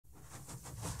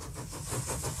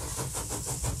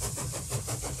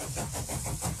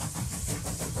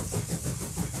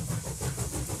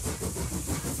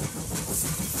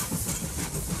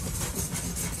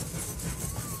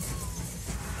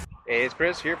Hey, it's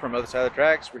Chris here from Other Side of the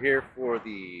Tracks. We're here for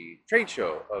the trade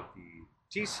show of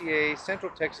the TCA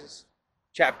Central Texas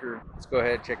chapter. Let's go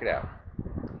ahead and check it out.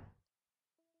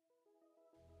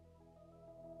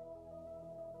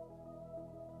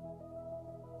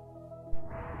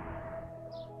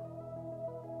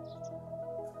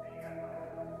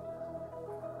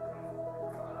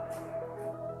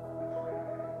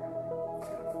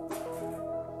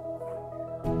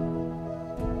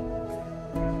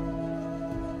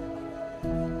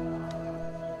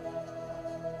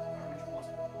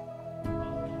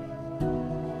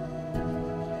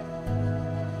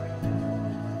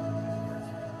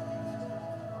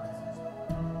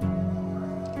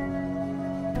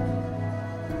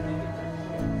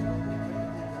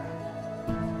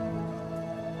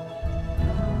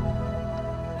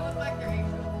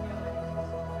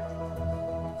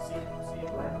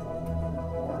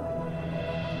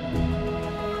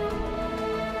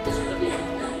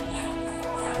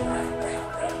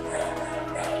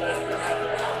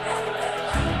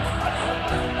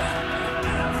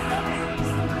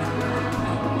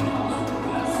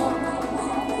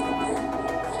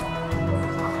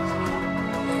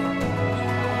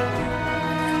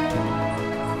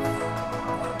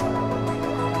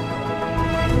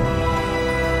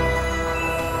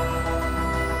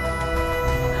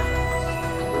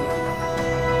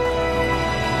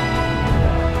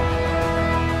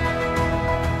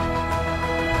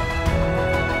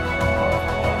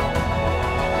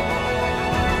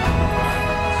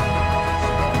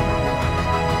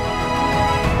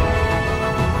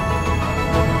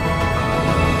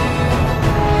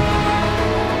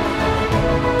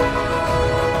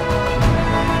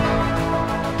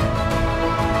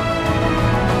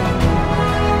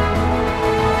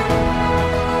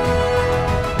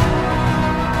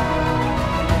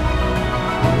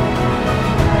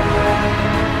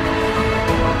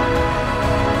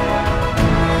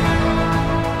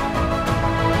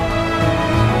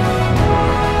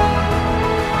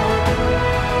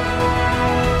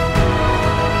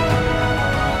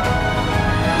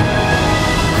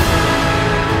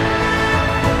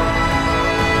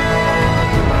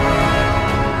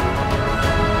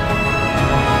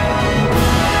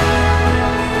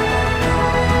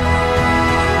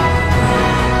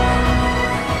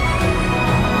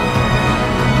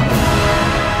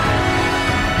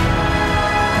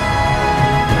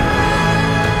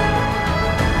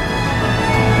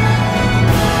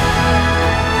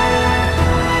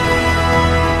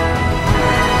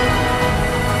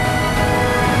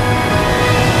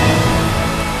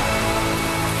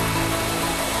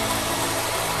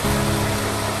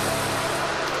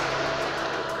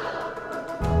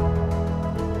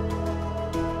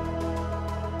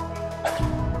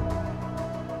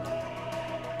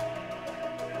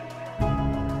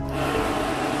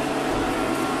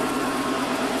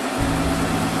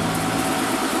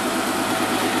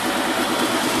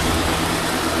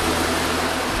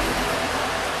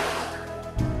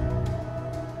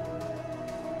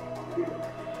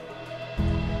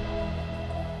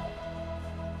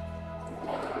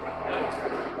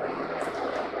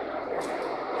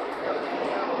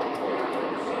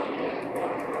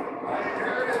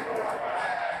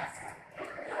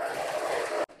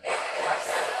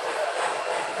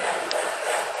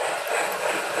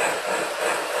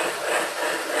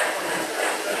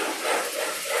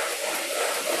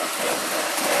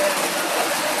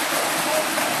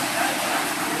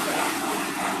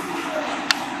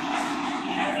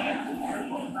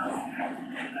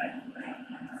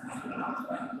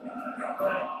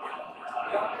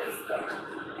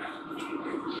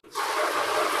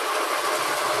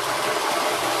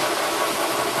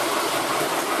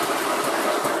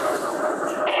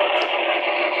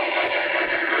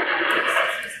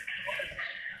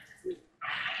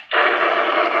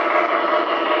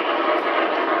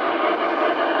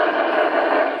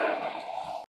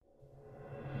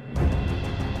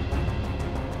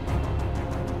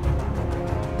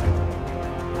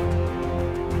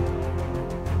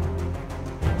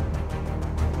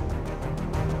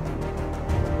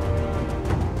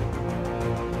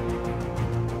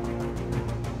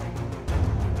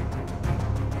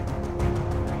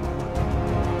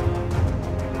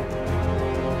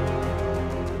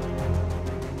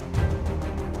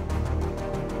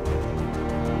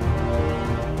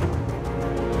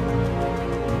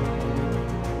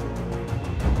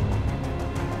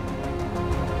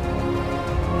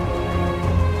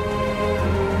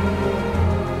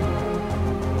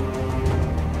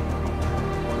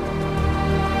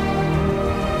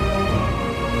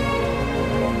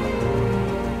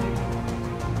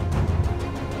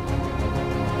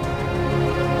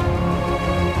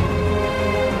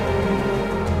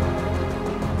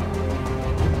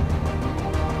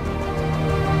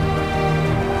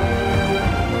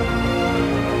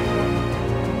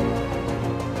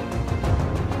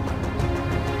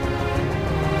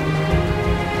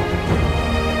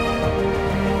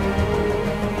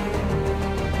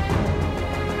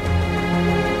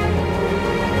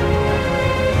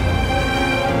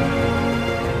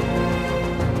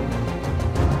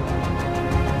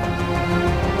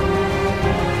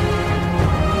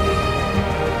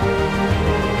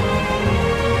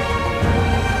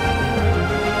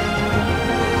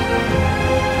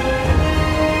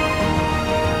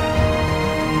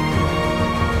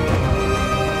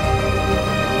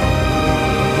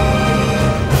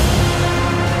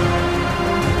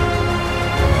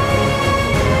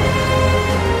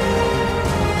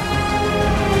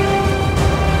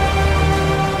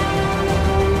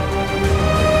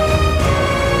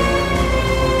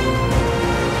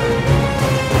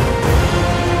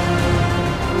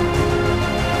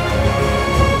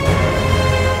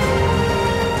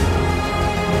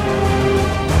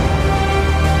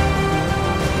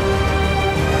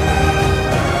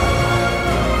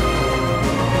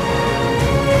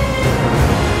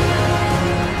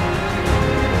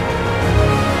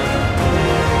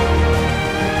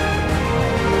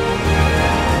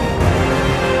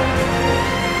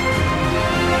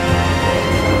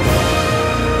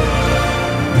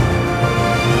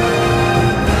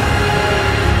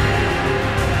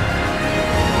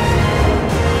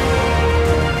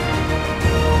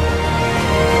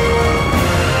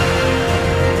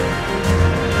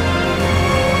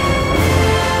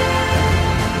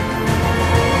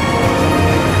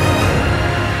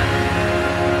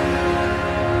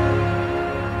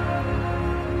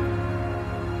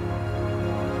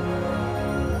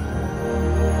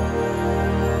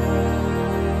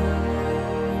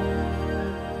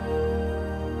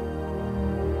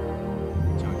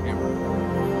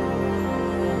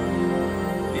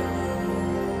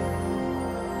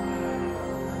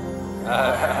 Your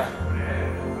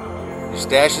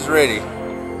stash is ready.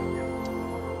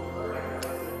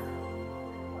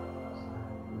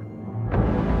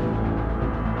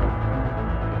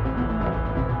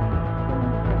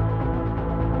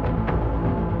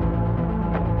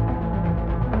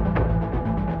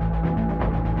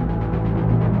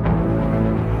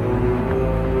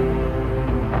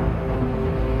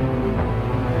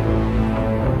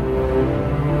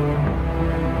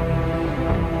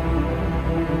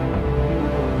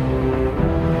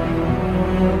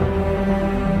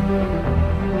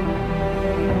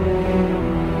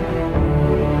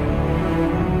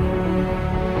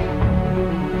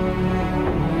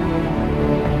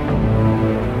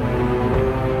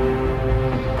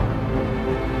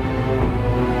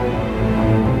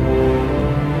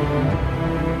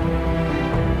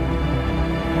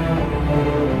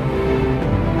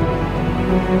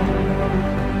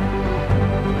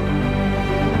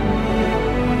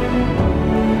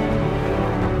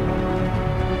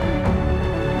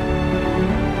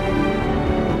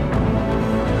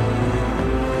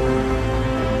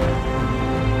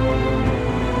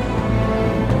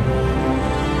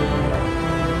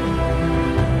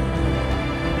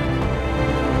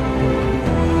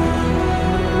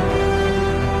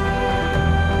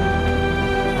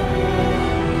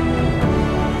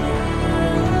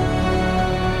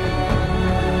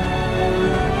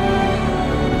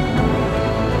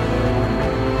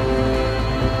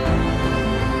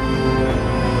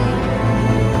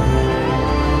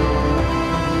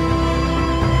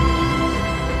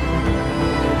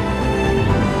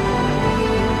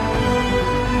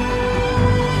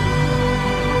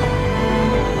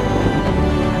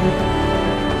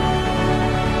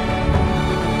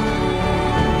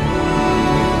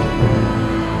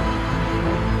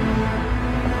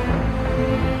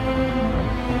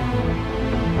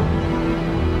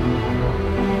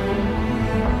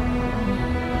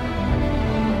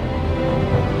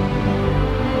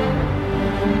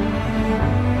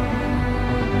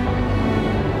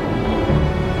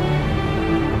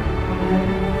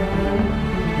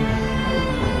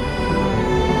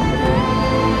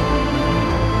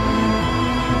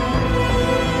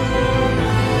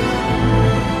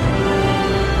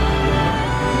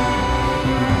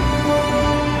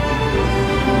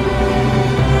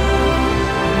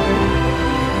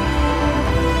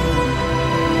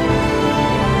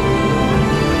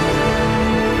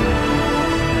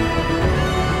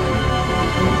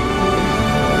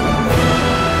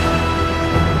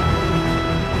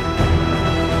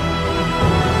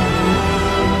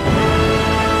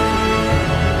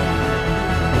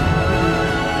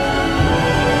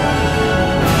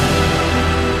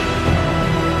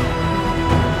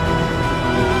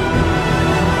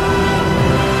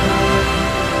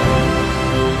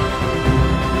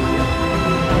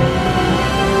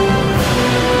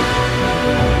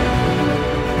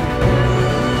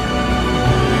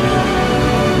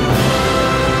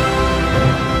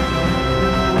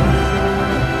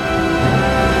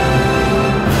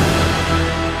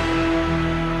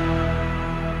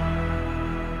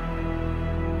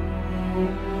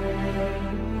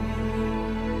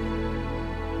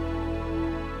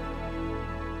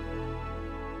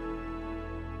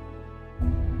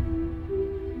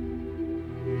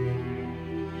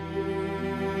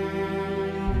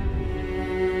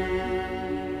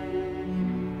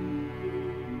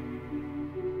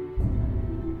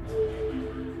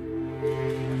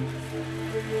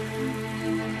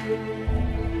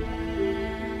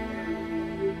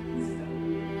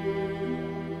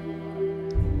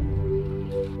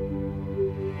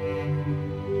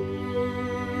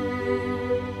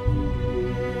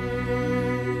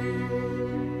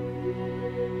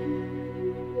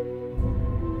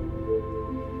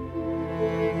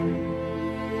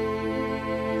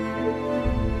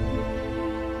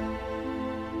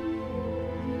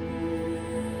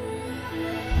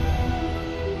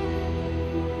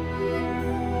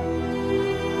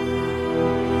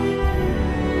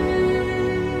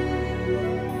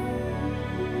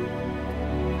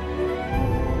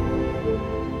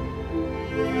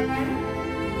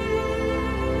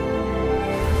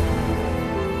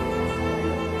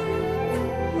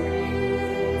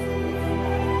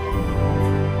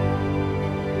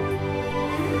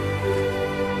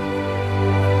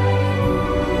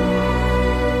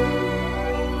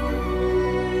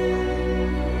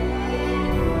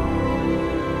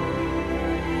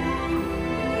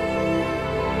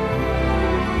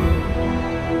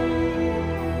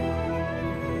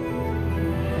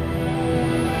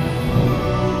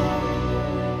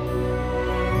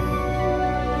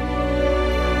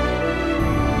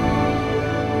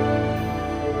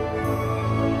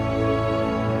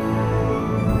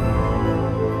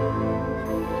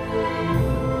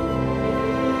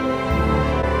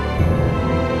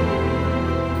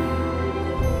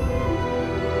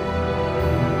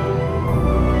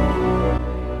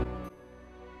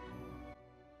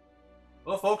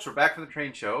 folks, we're back from the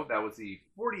train show. That was the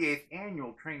 48th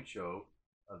annual train show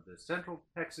of the Central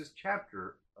Texas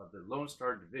chapter of the Lone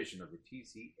Star Division of the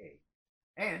TCA.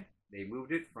 And they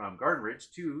moved it from Garden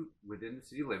Ridge to within the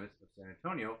city limits of San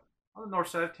Antonio on the north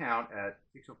side of town at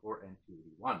 604 and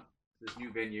 281. This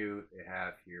new venue they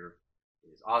have here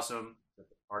is awesome. It's at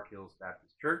the Parkhills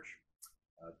Baptist Church.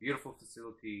 A beautiful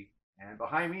facility. And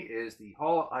behind me is the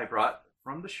haul I brought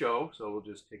from the show. So we'll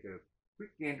just take a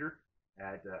quick gander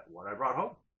at what I brought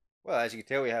home. Well, as you can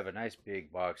tell, we have a nice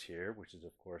big box here, which is,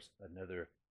 of course, another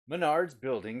Menards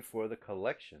building for the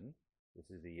collection. This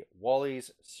is the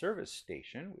Wally's Service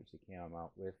Station, which they came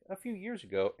out with a few years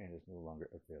ago and is no longer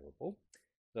available.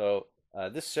 So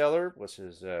this seller was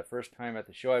his first time at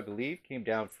the show, I believe. Came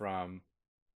down from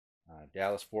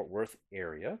Dallas-Fort Worth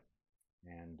area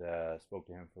and spoke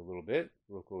to him for a little bit.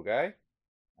 Real cool guy.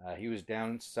 He was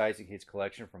downsizing his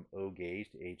collection from O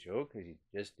gauge to HO because he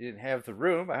just didn't have the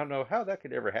room. I don't know how that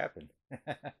could ever happen.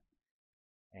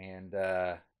 And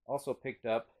also picked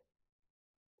up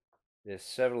this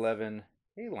 7-Eleven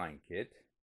K-line kit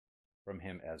from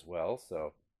him as well.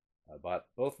 So I bought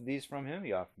both of these from him.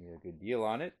 He offered me a good deal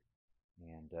on it.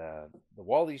 And the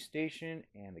Wally Station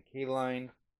and the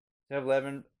K-line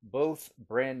 7-Eleven, both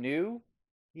brand new.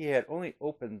 He had only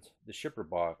opened the shipper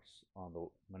box on the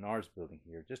Menards building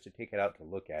here just to take it out to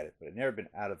look at it, but it never been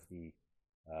out of the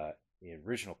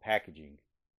original packaging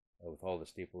with all the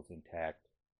staples intact.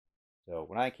 So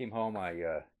when I came home, I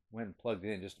went and plugged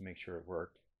it in just to make sure it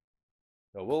worked.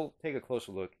 So we'll take a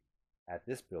closer look at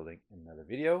this building in another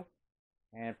video,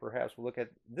 and perhaps we'll look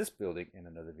at this building in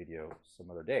another video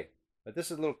some other day. But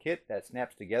this is a little kit that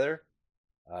snaps together.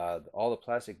 All the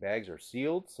plastic bags are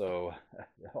sealed, so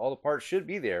all the parts should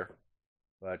be there.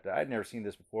 But I'd never seen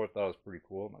this before. Thought it was pretty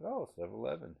cool. I'm like, oh,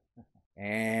 7-Eleven.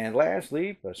 And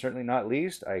lastly, but certainly not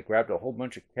least, I grabbed a whole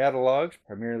bunch of catalogs,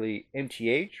 primarily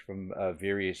MTH from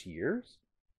various years.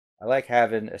 I like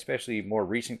having, especially more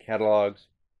recent catalogs.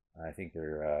 I think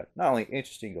they're not only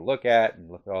interesting to look at and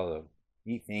look at all the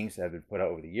neat things that have been put out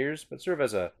over the years, but serve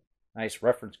as a nice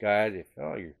reference guide if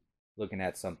you're looking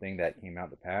at something that came out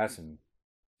in the past and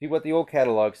see what the old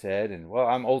catalog said. And well,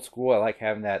 I'm old school. I like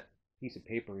having that piece of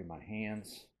paper in my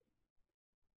hands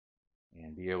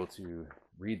and be able to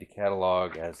read the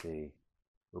catalog as they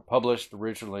were published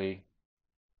originally.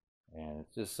 And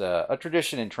it's just a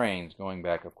tradition in trains going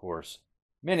back, of course,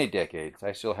 many decades.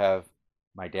 I still have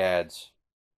my dad's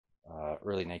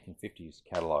early 1950s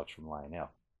catalogs from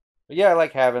Lionel. But yeah, I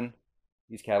like having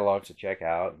these catalogs to check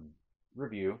out and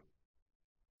review.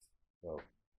 So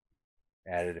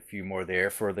added a few more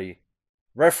there for the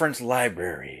reference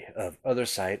library of Other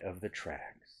Side of the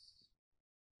Tracks.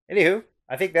 Anywho,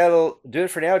 I think that'll do it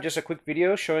for now. Just a quick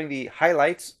video showing the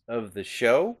highlights of the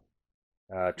show.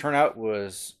 Turnout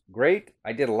was great.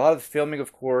 I did a lot of filming,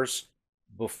 of course,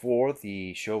 before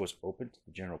the show was open to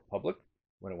the general public,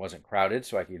 when it wasn't crowded,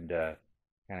 so I could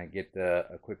kind of get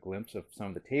a quick glimpse of some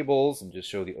of the tables and just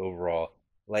show the overall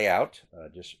layout,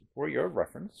 just for your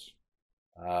reference.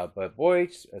 But boy,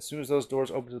 as soon as those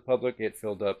doors opened to the public, it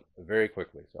filled up very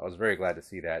quickly. So I was very glad to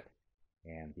see that.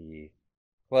 And the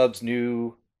club's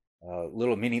new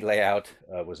little mini layout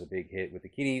was a big hit with the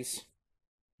kiddies.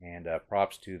 And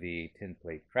props to the tin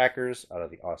plate trackers out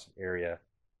of the awesome area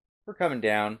for coming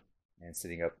down and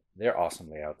setting up their awesome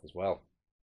layout as well.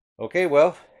 Okay,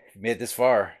 well, if you made it this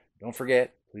far, don't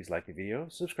forget, please like the video,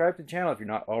 subscribe to the channel if you're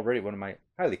not already one of my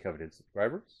highly coveted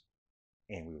subscribers.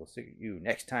 And we will see you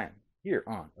next time here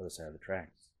on Other Side of the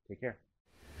Tracks. Take care.